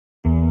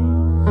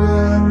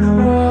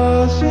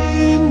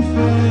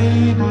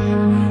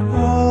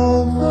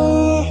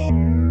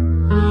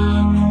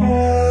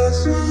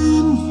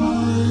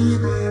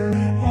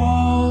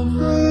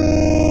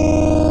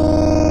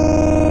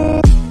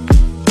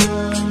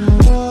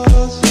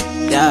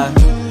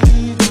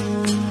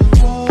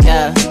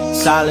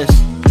Solace.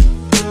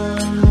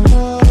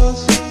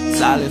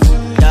 Solace.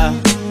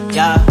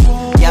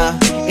 Yeah.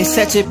 It's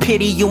such a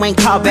pity you ain't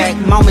called back.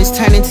 Moments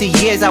turn into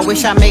years, I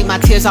wish I made my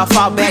tears all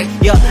fall back.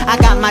 Yeah, I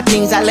got my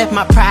things, I left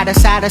my pride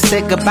aside. I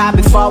said goodbye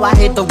before I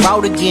hit the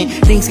road again.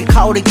 Things get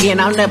cold again,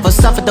 I'll never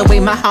suffer the way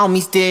my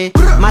homies did.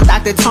 My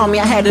doctor told me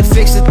I had to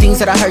fix the things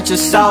that hurt your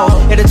soul.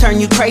 It'll turn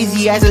you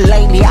crazy as of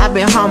lately, I've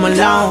been home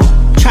alone,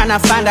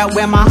 tryna find out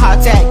where my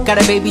heart's at.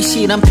 Got a baby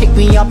sheet, pick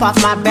me up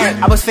off my back.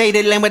 I was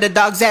faded, laying where the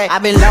dog's at.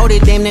 I've been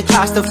loaded, damn near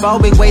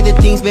claustrophobic. Way that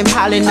things been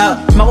piling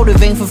up,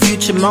 motivating for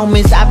future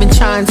moments. I've been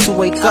trying to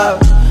wake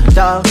up,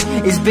 dog.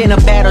 It's been a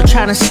battle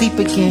trying to sleep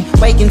again,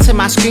 waking to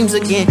my screams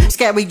again.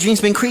 Scary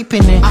dreams been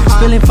creeping in,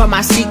 spilling for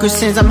my secret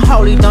sins. I'm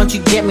holy, don't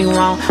you get me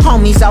wrong.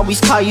 Homies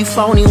always call you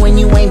phony when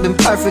you ain't been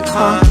perfect,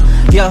 huh?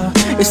 Yeah,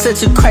 it's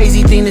such a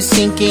crazy thing to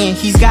sink in.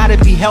 He's gotta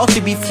be healthy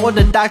before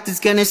the doctor's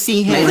gonna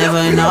see him. They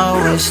never know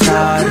where it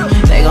started.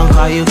 They gon'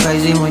 call you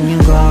crazy when you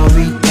go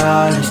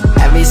regardless.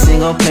 Every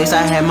single place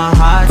I had my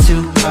heart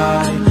to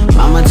guard.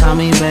 Mama taught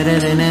me better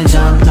than a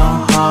jump,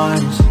 no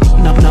harness.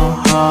 No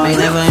harm. They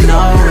never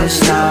know where it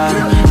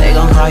started. They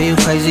gon' call you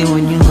crazy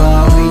when you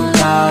go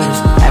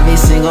regardless. Every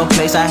single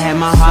place I had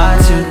my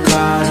heart to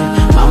guard.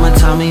 Mama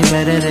taught me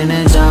better than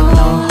a jump,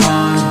 no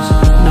harness.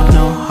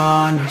 No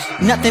harness.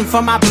 Nothing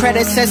from my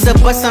predecessor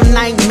but some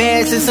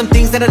nightmares and some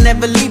things that'll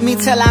never leave me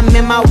till I'm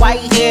in my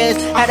white hairs.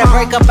 Had to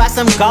break up by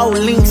some gold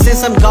links and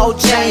some gold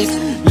chains.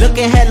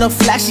 Looking hella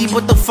flashy,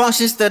 but the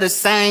function's still the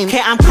same.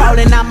 Okay, I'm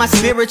calling out my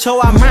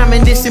spiritual, I'm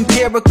rhyming this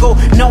empirical.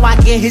 No, I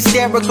get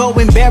hysterical,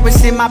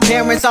 embarrassing my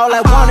parents. All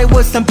I wanted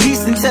was some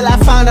peace until I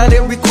found out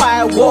it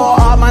required war.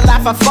 All my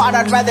life I fought,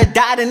 I'd rather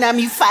die than have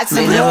me fight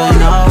some war. They never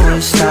know where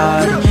it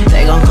started.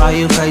 They gon' call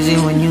you crazy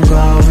when you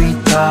go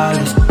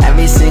regardless.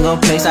 Every single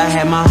place I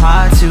had my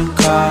heart to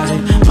guard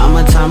it.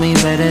 Mama taught me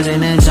better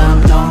than a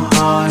jump, no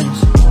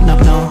harness.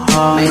 No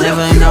harm. They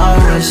never know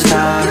where it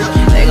started.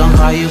 They gon'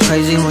 call you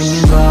crazy when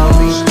you go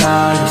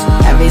regardless.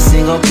 Every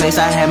single place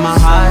I had my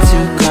heart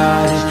to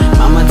guard it.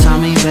 Mama taught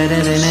me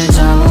better than a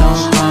jump, no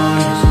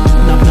harness.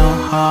 No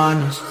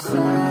harness.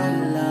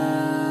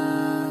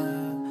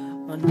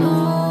 No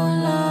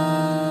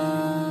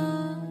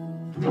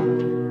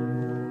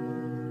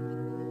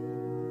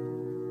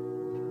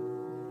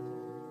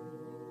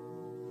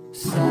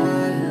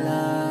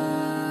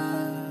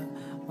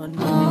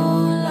love.